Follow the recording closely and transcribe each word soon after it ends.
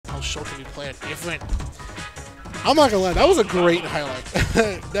Shulk can be playing different. I'm not gonna lie, that was a great highlight.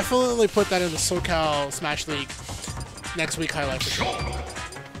 Definitely put that in the SoCal Smash League next week highlight for sure.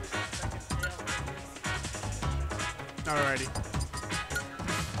 Alrighty.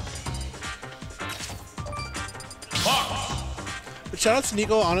 But shout out to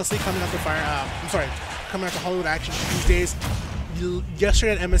Nicko, honestly, coming out the coming out to Hollywood Action these days.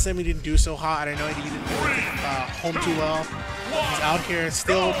 Yesterday at MSM, he didn't do so hot. I know he didn't do home too well. He's out here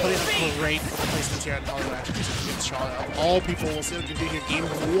still putting up great placements here at Hollywood Action against Charlotte. Of all people, we'll see what we can do here. Game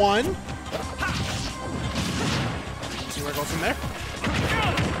 1. See where it goes from there.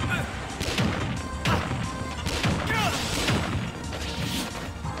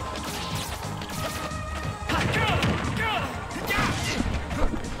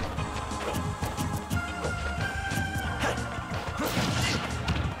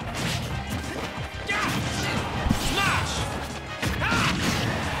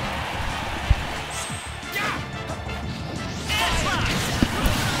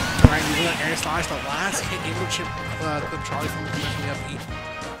 Air slash, the last hit able to chip Charlie from the up E.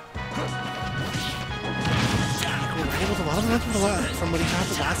 Nicko able to a lot of momentum from what he had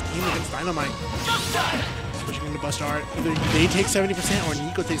the last game against Dynamite. Switching into Buster Art. Either they take 70% or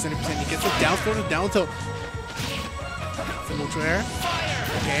Nicko takes 70%. He gets it down throw to down tilt. The neutral air.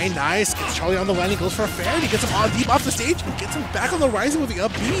 Okay, nice. Gets Charlie on the landing, goes for a fair. He gets him all deep off the stage and gets him back on the rising with the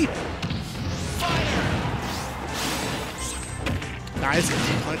up B. Nice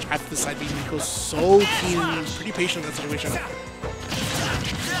punch after the side B. Nicko's so keen, pretty patient in that situation.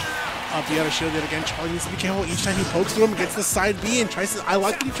 Up the other shield yet again. Charlie needs to be careful each time he pokes through him, gets the side B and tries to. I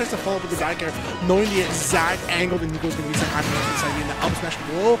like that he tries to follow up with the back air, knowing the exact angle that Nicko's going to be after the side B. And the up smash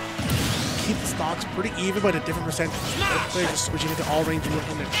will keep the stocks pretty even, but a different percent. Both players just switching into all range in their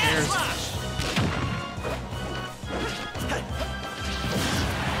chairs.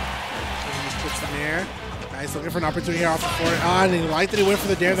 Just puts in there. Nice, looking for an opportunity here off the floor. And he liked that he went for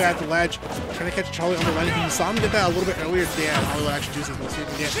the dare there at the ledge. Trying to catch Charlie on the ledge. He saw him get that a little bit earlier today at Hollywood Action Juices. We'll see if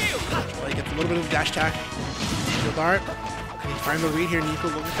he can get. Charlie gets a little bit of a dash attack. Shield dart. Can he find the read here? Nicko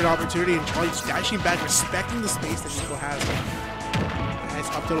looking for the opportunity, and Charlie just dashing back, respecting the space that Nicko has. Nice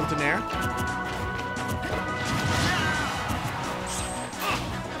up tilt into Nair.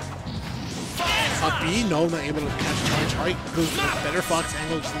 Up B, no, not able to catch Charlie. Charlie goes with a better Fox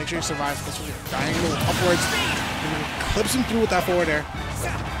angle just to make sure he survives. Goes for the diagonal upwards, and then clips him through with that forward air.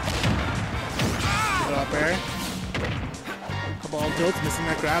 Get up air. Couple all tilts, missing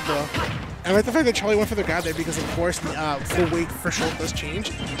that grab though. And I like the fact that Charlie went for the grab there because, of course, the weight for Shulk does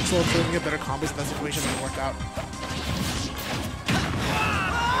change. So it's going to get better combos in that situation that worked out.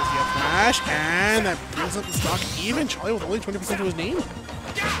 There's the up smash, and that brings up the stock even. Charlie with only 20% to his name.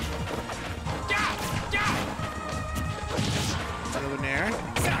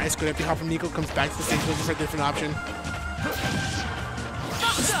 Nice, good empty hop from Nicko, comes back to the stage looking for a different option.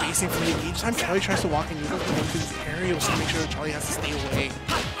 Spacing from Nicko. Each time Charlie tries to walk in, Nicko's going to go through these aerials to make sure that Charlie has to stay away.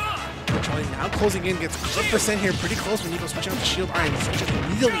 Charlie now closing in, gets a good percent here, pretty close when Nicko switching out the shield. Alright, switches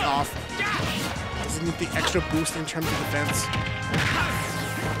immediately off. Doesn't need the extra boost in terms of defense.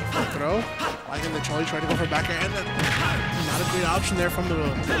 Throw. Liking that Charlie tried to go for a back air, and not a great option there from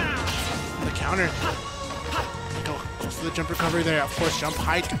the counter. Goes for the jump recovery there. Of course, jump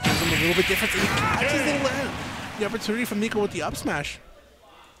height gives him a little bit different. And he catches it away. The opportunity from Nicko with the up smash.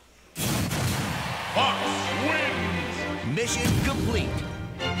 Fox wins. Mission complete.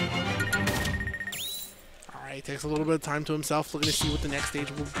 Alright, takes a little bit of time to himself, looking to see what the next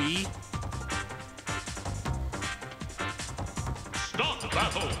stage will be. Start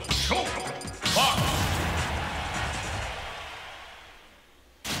battle. Shulk. Fox.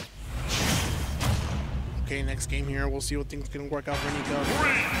 Okay, next game here, we'll see what things can work out for Nicko.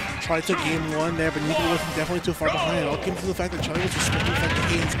 Charlie took game 1 there, but Nicko wasn't definitely too far behind. It all came from the fact that Charlie was respecting the fact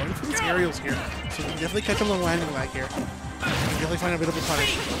that he's going for these aerials here. So he can definitely catch him on the landing lag here. He can definitely find a bit of a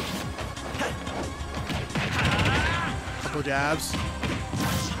punish. Couple jabs.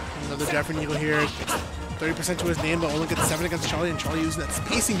 Another jab for Nicko here. 30% to his name, but only gets 7 against Charlie, and Charlie using that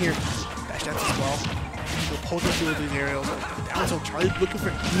spacing here. Dash dance as well. He'll poke him through with these aerials. Down tilt, Charlie looking for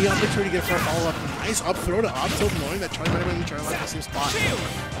any opportunity to get for a follow-up. Nice up throw to up tilt, knowing that Charlie might have been trying to like the same spot.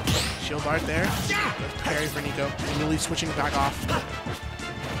 Shield dart there. Good parry for Nicko. Immediately switching back off.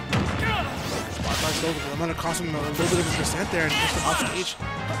 Spot bar still, but I'm going to cost him a little bit of a percent there and push the off stage. A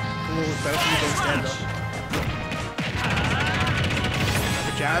little better for Nicko instead, though.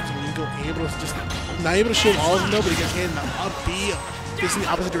 Another jabs, and Nicko able to just not able to shield all of them though, but he gets hit in the up B. Facing the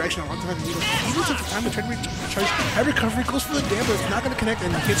opposite direction. One time, Nicko even took the time to try to recharge. That recovery goes for the damn, but it's not going to connect, and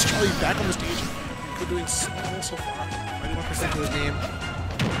he hits Charlie back on the stage. Nicko doing so far. 91% to his name.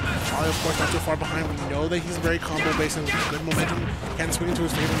 Charlie, of course, not too far behind. We know that he's very combo-based and with good momentum. Can swing into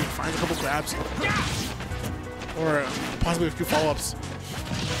his favor and he finds a couple grabs. Or possibly a few follow-ups.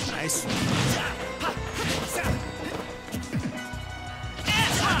 Nice.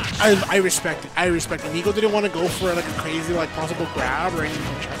 I respect it. I respect it. Nicko didn't want to go for like a crazy like possible grab or anything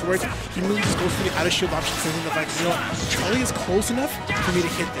afterwards. He really just goes for the out of shield option, sensing the fact that, you know, Charlie is close enough for me to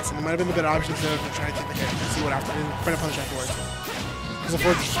hit this, and it might have been the better option instead of trying to take the hit and see what after and try to punish afterwards. Because of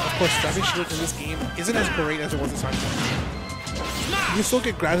course, grabbing shield in this game isn't as great as it was this time. You can still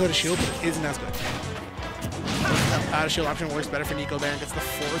get grabs out of shield, but it isn't as good. Out of shield option works better for Nicko there and gets the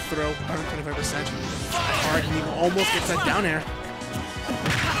fourth throw, 125%. Hard, Nicko almost gets that down air.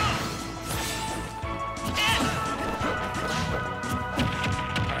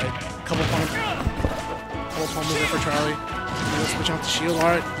 Couple pummels there for Charlie. He'll switch out the shield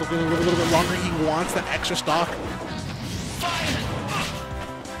art, looking a little bit longer. He wants that extra stock.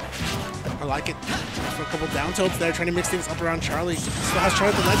 I like it. For a couple down tilts there, trying to mix things up around Charlie. Still has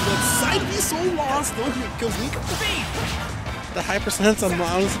Charlie at the ledge, but side B so long. Still kills Nicko. The high percents, I'm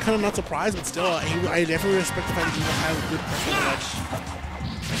honestly kind of not surprised, but still, I definitely respect the fact that Nicko has good pressure on the ledge.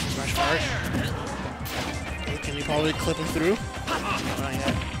 Smash hard. Okay, can you probably clip him through? Not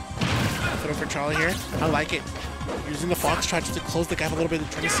yet. Throw for Charlie here. I like it. Using the Fox try to close the gap a little bit,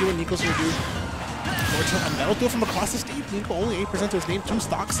 trying to see what Nicko's going to do. A metal throw from across the stage. Nicko only 8% to his name, 2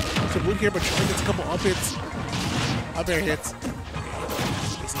 stocks to boot here, but Charlie gets a couple up hits. Up air hits.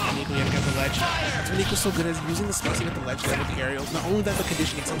 Nicko yet against the ledge. That's what Nicko's so good at, using the spacing at the ledge there with the aerials. Not only that, the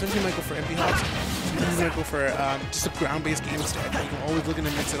conditioning. Sometimes he might go for MP hops. Sometimes he might go for just a ground-based game instead. You can always looking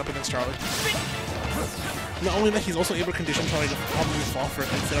to mix it up against Charlie. Not only that, he's also able to condition Charlie to probably fall for it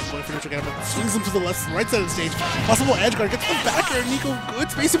instead of going for neutral get up, but swings him to the left, right side of the stage. Possible edge guard, gets the back air. Nicko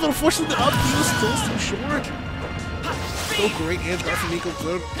good spacing, but unfortunately the up he was still too short. Still great edge guard from Nicko.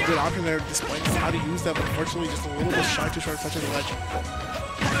 Good option there, despite how to use that, but unfortunately just a little bit shy, too short, touching the ledge.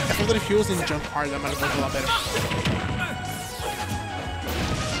 I feel that if he was in jump hard, that might have worked a lot better.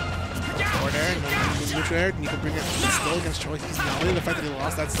 Forward air, neutral air. Nicko bring it still against Charlie. He's not only the fact that he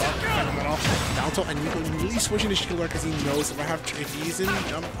lost that stock, him at all. Down tilt, and Nicko really switching to shield guard because he knows if he's in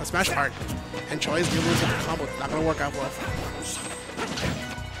jump, a smash hard, and Charlie's going to lose with the combo. It's not going to work out for us.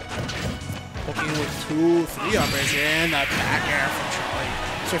 Poking with 2-3 up airs here, and that back air from Charlie.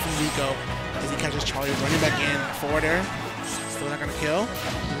 Sorry, from Nicko as he catches Charlie running back in. Forward air. Still not going to kill.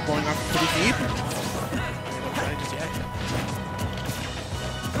 Going off pretty deep. Not trying just yet.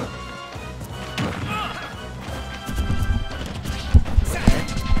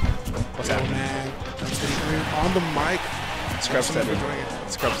 What's up, man? On the mic. Scrub steady.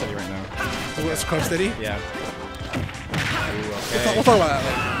 Scrub steady right now. So what, scrub steady? Yeah. Ooh, okay. We'll talk about that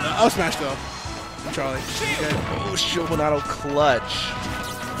later. I'll smash though. Charlie. Oh, Shulk clutch.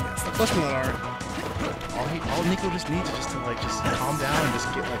 It's the clutch Monado. All Nicko just needs is just to calm down and just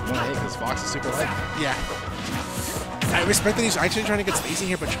get like one hit because Fox is super light. Yeah. I respect that he's actually trying to get spacing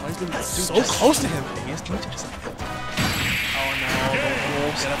here, but Charlie's been so close to him. He just needs to just oh no, the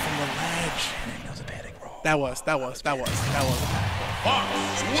wolves get up from the ledge. that was a panic roll. That was. Fox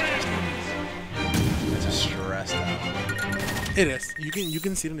wins. That's just stressed out. It is. You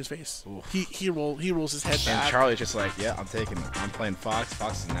can see it in his face. Oof. He rolls his head back. And Charlie's just like, yeah, I'm playing Fox.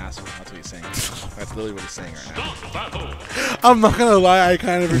 Fox is an asshole. That's what he's saying. That's literally what he's saying right now. I'm not gonna lie, I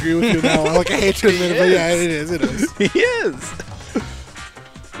kind of agree with you now. I hate to admit it, but yeah, it is. He is.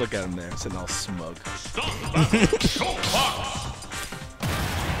 Look at him there, sitting all smug.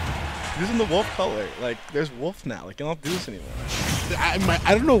 Using the wolf color. Like, there's wolf now. Like, you don't have to do this anymore.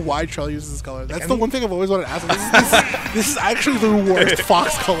 I don't know why Charlie uses this color. That's the one thing I've always wanted to ask him. This is actually the worst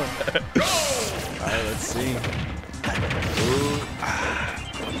Fox color. Alright, let's see. Ooh.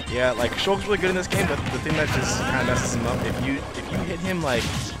 Yeah, like, Shulk's really good in this game, but the thing that just kind of messes him up, if you hit him, like,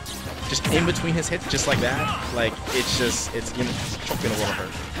 just in between his hits, just like that, like, Shulk's gonna want to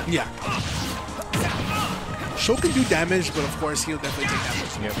hurt. Yeah. Shulk can do damage, but of course he'll definitely take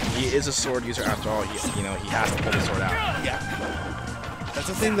damage. You know, he is a sword user after all. He has to pull the sword out. Yeah. That's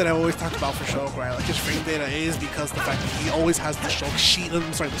the thing that I always talked about for Shulk, right? Like his frame data is because the fact that he always has the Shulk sheath.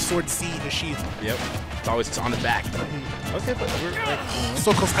 The sword C, the sheath. Yep. It's on the back. Mm-hmm. Okay, but we're like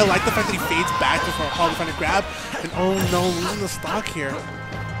so close. I like the fact that he fades back before Holly trying to grab, and oh no, losing the stock here.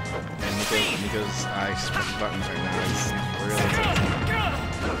 And Nicko's eyes buttons right now is really.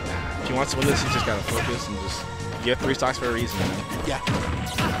 If he wants to win this, he's just gotta focus and just get 3 stocks for a reason, you know? Yeah.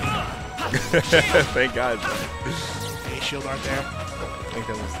 Thank God. Okay, shield art there. I think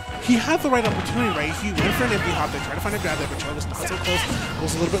that was... He had the right opportunity, right? He went for an empty hop there, tried to find a grab there, but Charlie was not so close.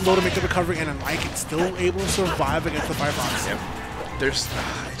 Goes a little bit low to make the recovery, and then Mike is still able to survive against the Firefox. Yep. there's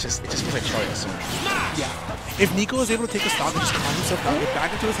it just feels like Charlie has so much. Yeah. If Nicko was able to take a stop and just calm himself down, get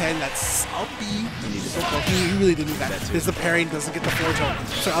back into his head, that's up B. He really didn't need that. There's the parry, doesn't get the forward tilt.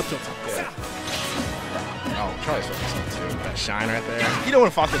 Sorry, up tilt. Yeah. Oh, Charlie's focused on too. That shine right there. You know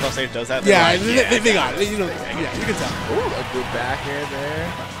when Fox off stage does that? Yeah, like, they got it. You know, yeah, you can tell. Ooh, a good back air there.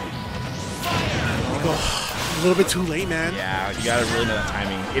 Nicko, a little bit too late, man. Yeah, you gotta really know that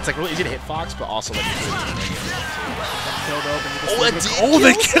timing. It's like really easy to hit Fox, but also like it's really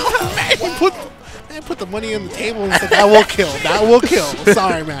They killed him, man. Man, put the money on the table and said, that will kill. That will kill.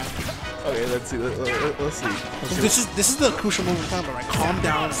 Sorry, man. Okay, let's see. Let's see. This is the crucial moment in time, right? Calm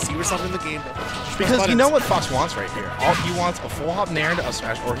down, see yourself in the game. Because you know what Fox wants right here. He wants a full hop nair into up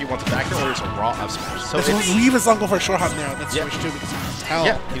smash, or he wants a back air, or just a raw up smash. So we even saw him go for a short hop nair. That's switch too, because you can tell.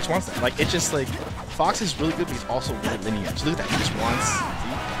 Yeah, he just wants that. Like it's just like Fox is really good, but he's also really linear. So look at that. He just wants.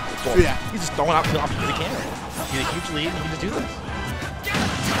 Yeah. He's just throwing out the option he can. He's a huge lead, and he can just do this.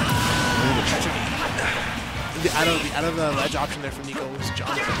 Out of the ledge option there for Nicko was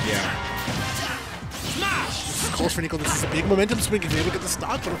jump. Yeah. This is close for Nicko. This is a big momentum swing. He's able to get the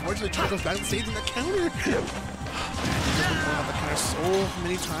stock, but unfortunately, Charlie goes back to the stage in the counter. He's been pulling out the counter so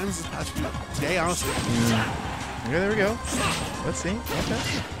many times this past today, honestly. Yeah, there we go. Let's see.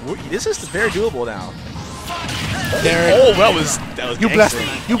 Okay. This is very doable now. That was you blessed him.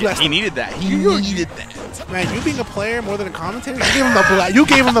 You blessed him. He needed that. He needed that. Man, you being a player more than a commentator, you gave him the you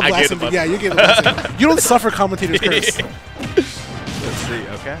gave him the blessing. Yeah, you gave him the blessing. You don't suffer commentator's curse. Let's see.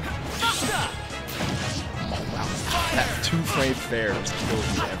 Okay. Oh wow, that 2-frame fair just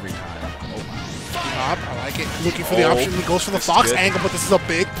kills me every time. Oh my. I like it. Looking for the option. He goes for the Fox angle, but this is a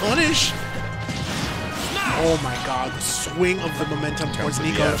big punish. Oh my God, the swing of the momentum towards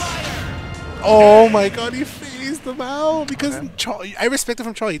Nicko. Oh my God, he phased him out because Charlie, I respect it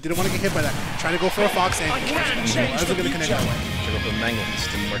from Charlie. He didn't want to get hit by that. Trying to go for a Fox angle. I wasn't going to connect that way. Should go for the Manglins.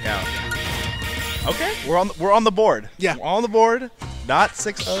 Didn't work out. Okay, we're on the board. Yeah, we're on the board. Not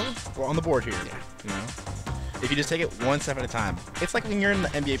 6-0. We're on the board here. Yeah. You know, if you just take it one step at a time, it's like when you're in the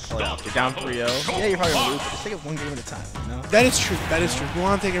NBA playoffs. You're down 3-0. Yeah, you're probably gonna lose, but just take it one game at a time. You know? That is true. That is true. You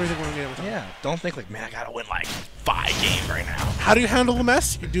want to take everything one game at a time. Yeah. Don't think like, man, I gotta win like 5 games right now. How do you handle the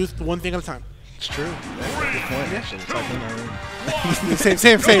mess? You do the one thing at a time. It's true. That's a good point, actually.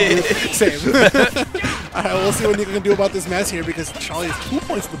 Same. All right, we'll see what Nicko can do about this mess here because Charlie has 2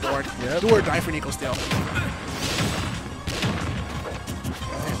 points on the board. Yep. Do or die for Nicko still.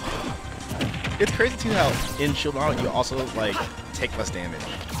 It's crazy too how in Shield you also like take less damage.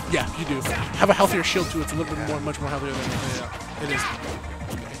 Yeah, you do. Have a healthier shield too. It's a little bit much more healthier than it is.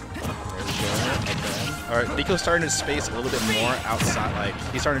 All right, Nicko's starting to space a little bit more outside. Like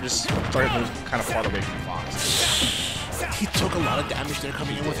he's starting to just move kind of farther away from Fox. He took a lot of damage there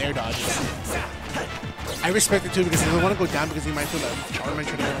coming in with air dodges. I respect it too because he doesn't want to go down because he might feel that Charlie might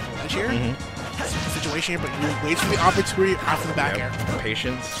try to get off the ledge here. Situation here, but you wait for the opportunity after the back air.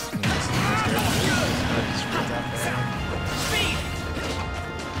 Patience.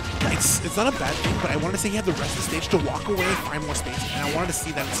 It's not a bad thing, but I wanted to say he had the rest of the stage to walk away and find more space, and I wanted to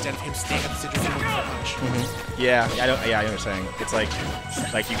see that instead of him staying at the stage and looking for a punish. Yeah, I know what you're saying. It's like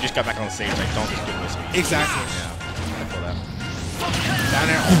you just got back on the stage, like don't just give this me. Exactly. Yeah, I feel that. Down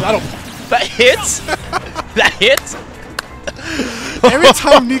there, that hits. That hits. Every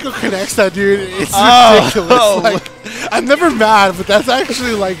time Nicko connects that, dude, it's ridiculous. Like, I'm never mad, but that's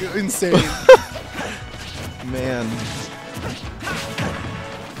actually like insane. Man.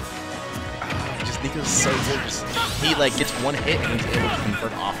 Nicko's so good. He like gets one hit and he's able to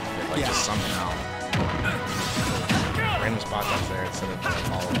convert off of it, like just somehow. Random spots up there instead of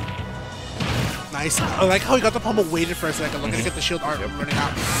follow. Nice. I like how he got the pummel, waited for a second, looking to get the shield art running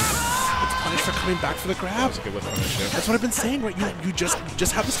out. It's punished for coming back for the grab. That's a good whip punish, yeah. That's what I've been saying, right? You just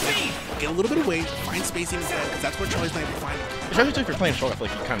have the space, get a little bit away, find spacing instead, because that's where Charlie's not able to find it. Especially if you're playing Shulk, I feel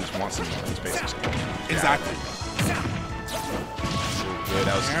like you kind of just want some space. Exactly.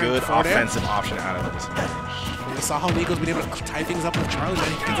 That was a good offensive option out of this match. We saw how Nicko's been able to tie things up with Charlie,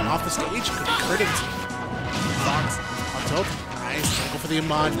 then he gets him off the stage. Could be curtains. Fox on tilt. Nice. Go for the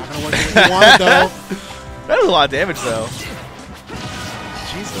Iman. Not gonna work the way he wanted though. That was a lot of damage though.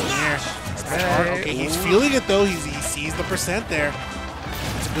 Jesus. Okay, he's feeling it though. He sees the percent there.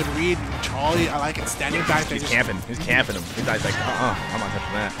 It's a good read. Charlie, I like it. Standing back there. He's camping. He's camping him. He's like, I'm not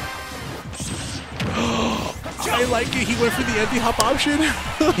touching that. I like it. He went for the empty hop option.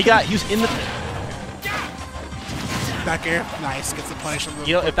 he was in the back air. Nice. Gets the punish.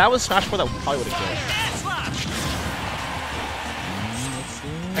 You know, if that was Smash 4, that probably would have killed.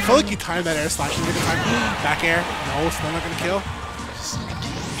 I felt like he timed that air slash a good time. Back air. No, still not gonna kill.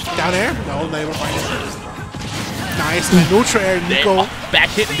 Down air. No, not able to find it. Nice. And then neutral air, Nicko. Back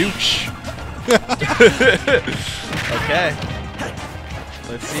hit nooch. Okay.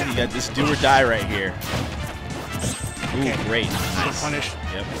 Let's see. You got this do or die right here. Ooh, Okay. great. Good Nice. punish.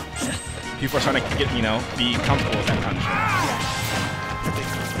 Yep. People are trying to get, be comfortable with that punishment.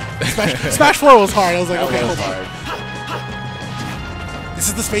 Smash 4 was hard. I was like, That okay, was hold on. hard. This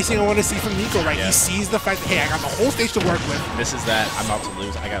is the spacing I want to see from Nicko, right? Yeah. He sees the fact that, hey, I got the whole stage to work with. This is that I'm about to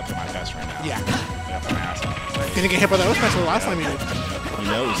lose. I gotta play my best right now. Yeah. I gotta play my ass off. Didn't get hit by the smash the last time he did. He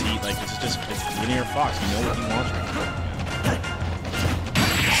knows this is just it's linear Fox. You know what he wants right now.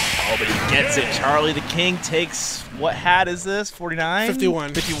 Oh, but he gets it. Charlie the King takes what hat is this? 49?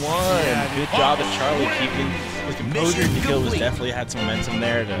 51. 51. Yeah, Good job of Charlie keeping his composure. Nicko was definitely had some momentum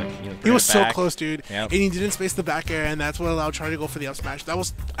there to bring He was it so back. close, dude. Yep. And he didn't space the back air, and that's what allowed Charlie to go for the up smash. That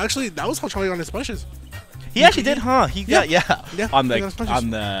was how Charlie got his punishes. He actually did, huh? He got Yeah, on he got his punches.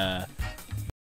 the